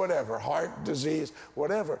 arthritis, whatever, heart disease,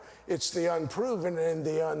 whatever. It's the unproven and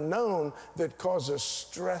the unknown that causes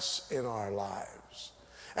stress in our lives.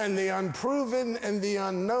 And the unproven and the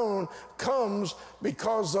unknown comes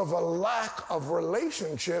because of a lack of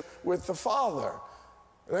relationship with the Father.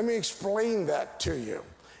 Let me explain that to you.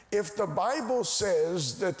 If the Bible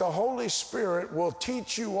says that the Holy Spirit will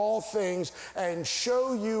teach you all things and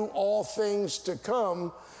show you all things to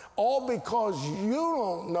come, all because you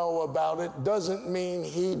don't know about it doesn't mean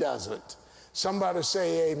He doesn't. Somebody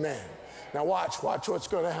say amen. Now watch what's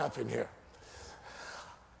going to happen here.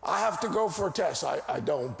 I have to go for a test. I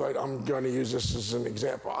don't, but I'm going to use this as an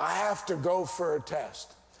example. I have to go for a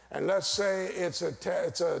test. And let's say it's a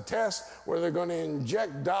test where they're going to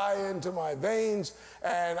inject dye into my veins,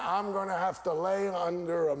 and I'm going to have to lay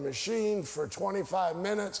under a machine for 25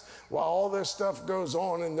 minutes while all this stuff goes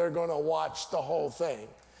on, and they're going to watch the whole thing.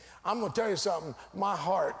 I'm going to tell you something. My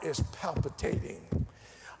heart is palpitating.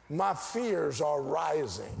 My fears are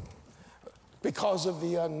rising because of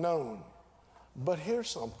the unknown. But here's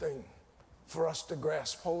something for us to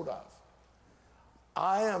grasp hold of.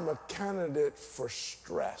 I am a candidate for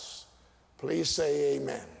stress. Please say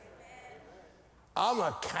amen. I'm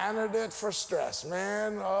a candidate for stress,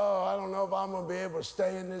 man. Oh, I don't know if I'm going to be able to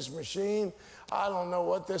stay in this machine. I don't know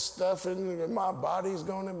what this stuff in my body's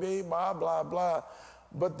going to be, blah, blah, blah.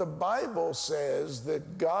 But the Bible says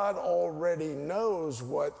that God already knows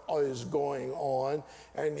what is going on,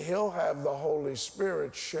 and He'll have the Holy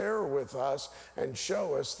Spirit share with us and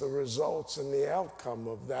show us the results and the outcome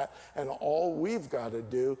of that. And all we've got to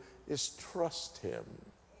do is trust Him.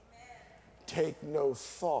 Amen. Take no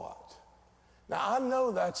thought. Now, I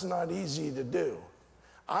know that's not easy to do.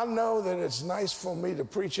 I know that it's nice for me to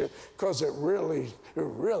preach it because it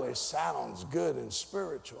really sounds good and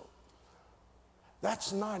spiritual.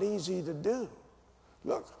 That's not easy to do.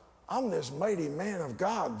 Look, I'm this mighty man of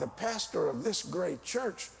God, the pastor of this great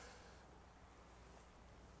church.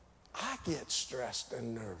 I get stressed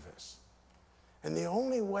and nervous. And the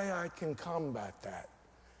only way I can combat that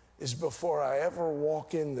is before I ever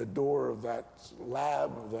walk in the door of that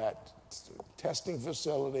lab, of that testing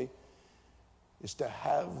facility, is to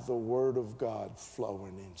have the Word of God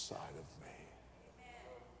flowing inside of me.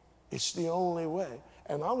 It's the only way.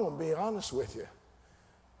 And I'm going to be honest with you.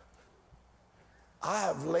 I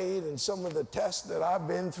have laid in some of the tests that I've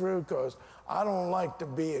been through because I don't like to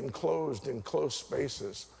be enclosed in close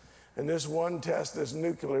spaces. And this one test, this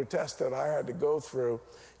nuclear test that I had to go through,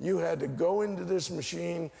 you had to go into this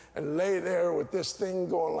machine and lay there with this thing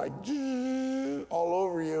going like all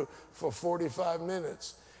over you for 45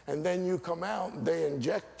 minutes. And then you come out and they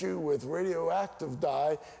inject you with radioactive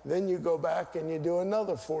dye. Then you go back and you do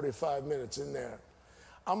another 45 minutes in there.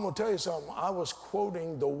 I'm going to tell you something. I was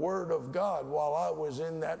quoting the Word of God while I was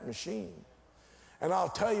in that machine. And I'll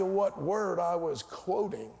tell you what word I was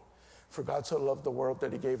quoting. For God so loved the world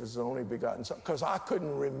that He gave His only begotten Son. Because I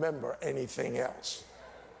couldn't remember anything else.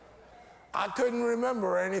 I couldn't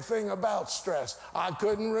remember anything about stress. I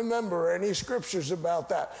couldn't remember any scriptures about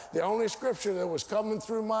that. The only scripture that was coming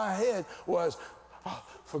through my head was,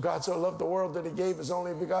 for God so loved the world that He gave His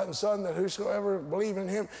only begotten Son, that whosoever believe in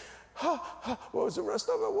Him What was the rest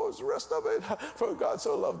of it? What was the rest of it? For God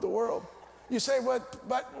so loved the world. You say, but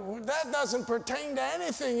that doesn't pertain to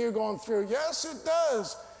anything you're going through. Yes, it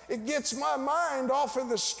does. It gets my mind off of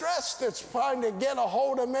the stress that's trying to get a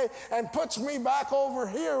hold of me and puts me back over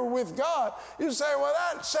here with God. You say, well,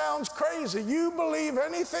 that sounds crazy. You believe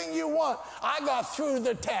anything you want. I got through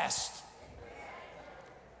the test.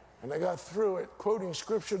 And I got through it quoting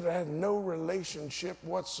scripture that had no relationship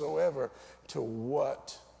whatsoever to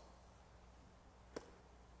what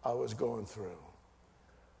I was going through.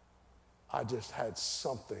 I just had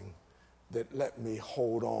something that let me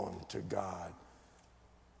hold on to God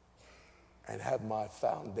and have my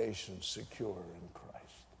foundation secure in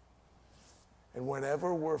Christ. And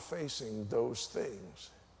whenever we're facing those things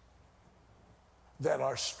that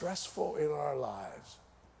are stressful in our lives,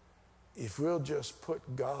 if we'll just put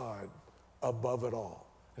God above it all.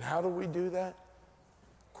 And how do we do that?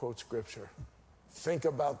 Quote scripture. Think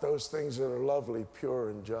about those things that are lovely, pure,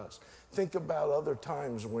 and just. Think about other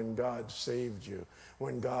times when God saved you,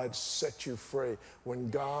 when God set you free, when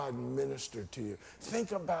God ministered to you.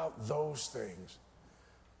 Think about those things,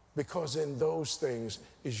 because in those things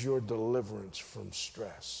is your deliverance from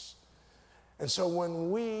stress. And so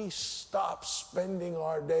when we stop spending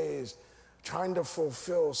our days trying to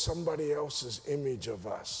fulfill somebody else's image of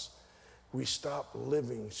us, we stop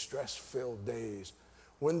living stress-filled days.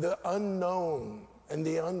 When the unknown and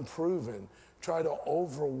the unproven try to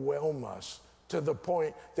overwhelm us to the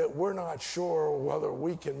point that we're not sure whether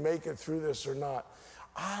we can make it through this or not,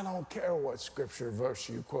 I don't care what scripture verse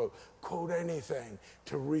you quote. Quote anything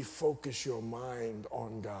to refocus your mind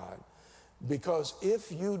on God. Because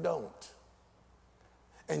if you don't,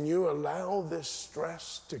 and you allow this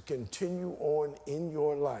stress to continue on in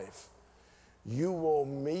your life, you will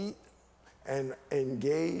meet and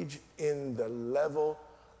engage in the level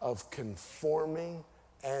of conforming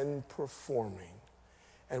and performing.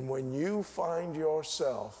 And when you find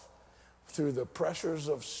yourself through the pressures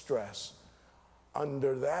of stress,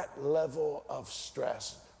 under that level of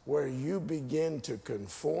stress, where you begin to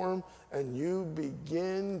conform and you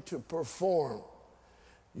begin to perform,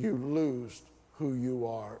 you lose who you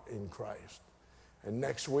are in Christ. And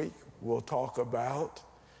next week, we'll talk about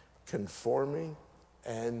conforming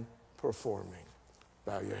and performing.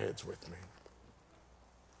 Bow your heads with me.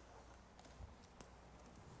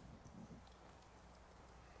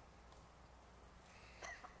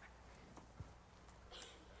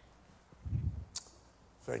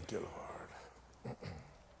 Thank you, Lord.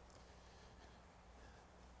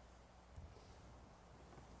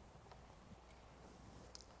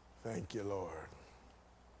 Thank you, Lord.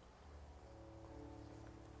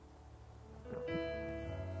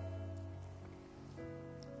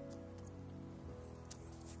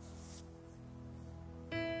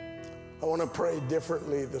 I want to pray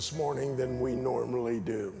differently this morning than we normally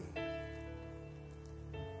do.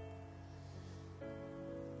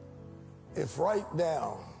 If right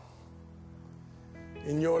now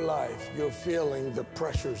in your life you're feeling the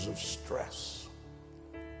pressures of stress,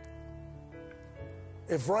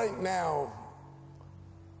 if right now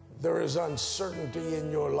there is uncertainty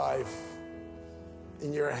in your life,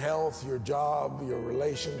 in your health, your job, your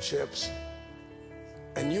relationships,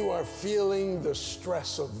 and you are feeling the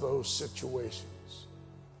stress of those situations,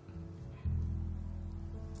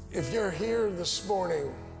 if you're here this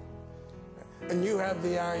morning and you have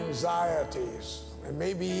the anxieties and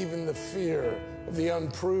maybe even the fear of the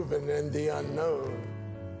unproven and the unknown,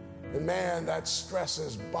 and man, that stress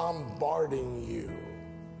is bombarding you,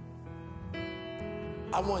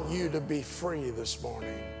 I want you to be free this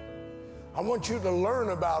morning. I want you to learn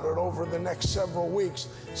about it over the next several weeks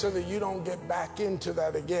so that you don't get back into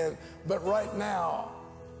that again. But right now,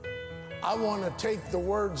 I want to take the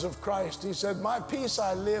words of Christ. He said, my peace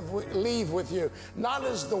I leave with you, not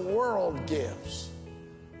as the world gives.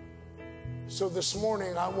 So this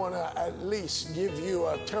morning, I want to at least give you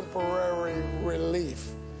a temporary relief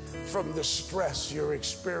from the stress you're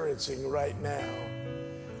experiencing right now.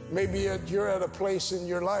 Maybe you're at a place in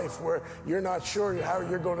your life where you're not sure how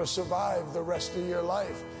you're going to survive the rest of your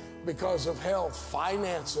life because of health,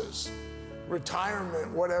 finances,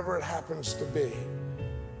 retirement, whatever it happens to be.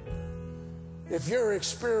 If you're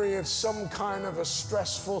experiencing some kind of a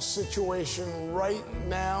stressful situation right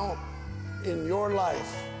now in your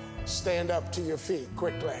life, stand up to your feet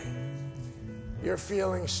quickly. You're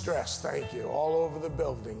feeling stress. Thank you. All over the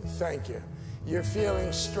building. Thank you. You're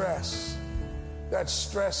feeling stress. That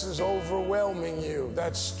stress is overwhelming you.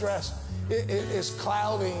 That stress is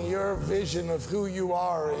clouding your vision of who you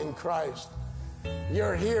are in Christ.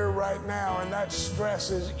 You're here right now, and that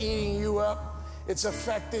stress is eating you up, It's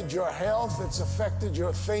affected your health. It's affected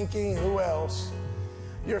your thinking. Who else?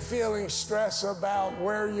 You're feeling stress about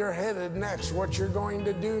where you're headed next, what you're going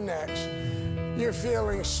to do next. You're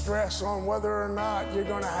feeling stress on whether or not you're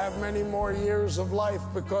going to have many more years of life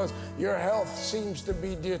because your health seems to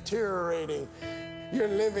be deteriorating. You're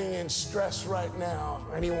living in stress right now.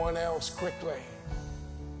 Anyone else? Quickly.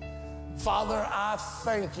 Father, I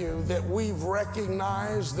thank you that we've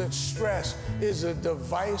recognized that stress is a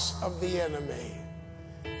device of the enemy.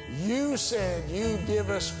 You said you give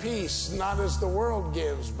us peace, not as the world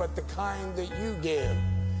gives, but the kind that you give.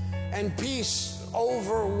 And peace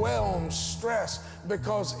overwhelms stress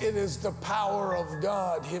because it is the power of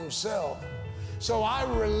God Himself. So I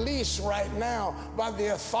release right now, by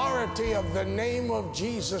the authority of the name of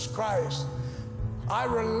Jesus Christ, I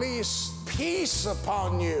release peace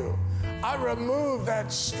upon you. I remove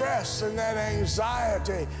that stress and that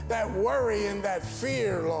anxiety, that worry and that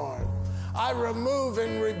fear, Lord. I remove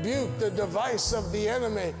and rebuke the device of the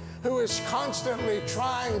enemy who is constantly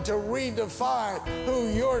trying to redefine who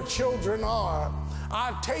your children are.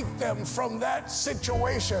 I take them from that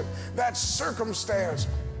situation, that circumstance,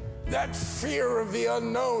 that fear of the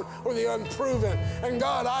unknown or the unproven. And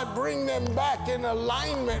God, I bring them back in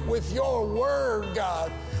alignment with your word, God.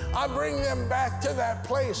 I bring them back to that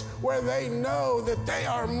place where they know that they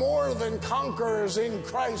are more than conquerors in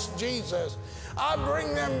Christ Jesus. I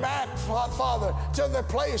bring them back, Father, to the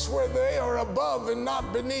place where they are above and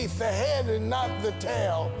not beneath, the head and not the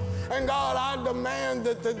tail. And God, I demand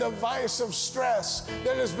that the device of stress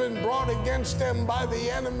that has been brought against them by the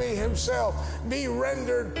enemy himself be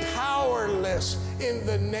rendered powerless in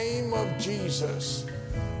the name of Jesus.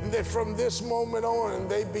 And that from this moment on,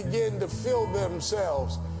 they begin to fill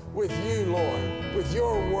themselves with you, Lord, with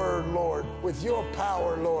your word, Lord, with your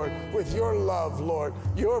power, Lord, with your love, Lord,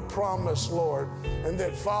 your promise, Lord. And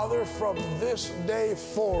that, Father, from this day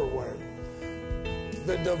forward,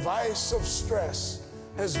 the device of stress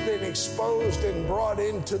has been exposed and brought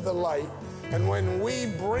into the light. And when we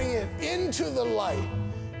bring it into the light,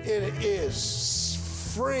 it is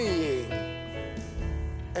freeing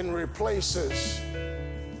and replaces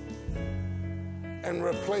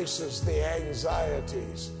the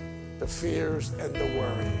anxieties, the fears, and the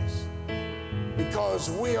worries. Because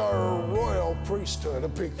we are a royal priesthood, a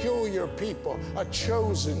peculiar people, a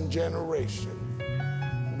chosen generation.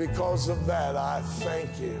 Because of that, I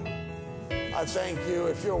thank you. I thank you,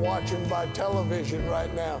 if you're watching by television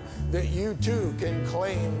right now, that you too can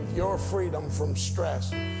claim your freedom from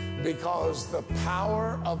stress, because the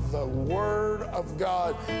power of the Word of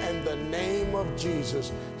God and the name of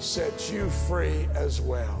Jesus sets you free as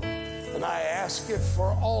well. And I ask it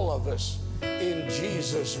for all of us in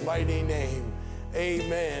Jesus' mighty name.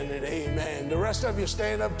 Amen and amen. The rest of you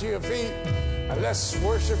stand up to your feet and let's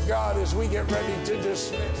worship God as we get ready to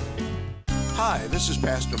dismiss. Hi, this is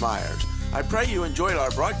Pastor Myers. I pray you enjoyed our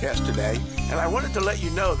broadcast today, and I wanted to let you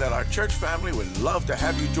know that our church family would love to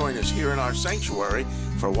have you join us here in our sanctuary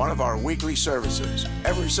for one of our weekly services.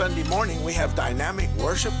 Every Sunday morning, we have dynamic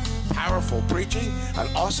worship, powerful preaching, an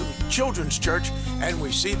awesome children's church, and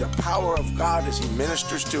we see the power of God as He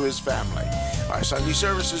ministers to His family. Our Sunday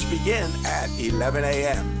services begin at 11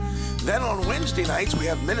 a.m. Then on Wednesday nights, we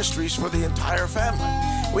have ministries for the entire family.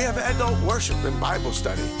 We have adult worship and Bible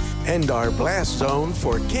study, and our blast zone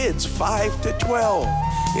for kids 5 to 12.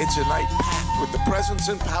 It's a night packed with the presence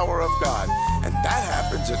and power of God, and that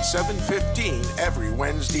happens at 7:15 every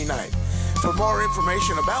Wednesday night. For more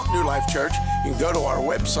information about New Life Church, you can go to our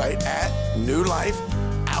website at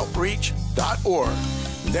newlifeoutreach.org.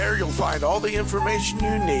 There you'll find all the information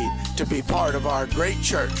you need to be part of our great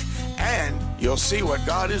church, and you'll see what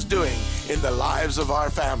God is doing in the lives of our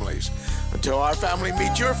families. Until our family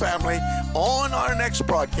meets your family on our next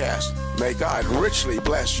broadcast, may God richly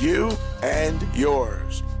bless you and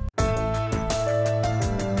yours.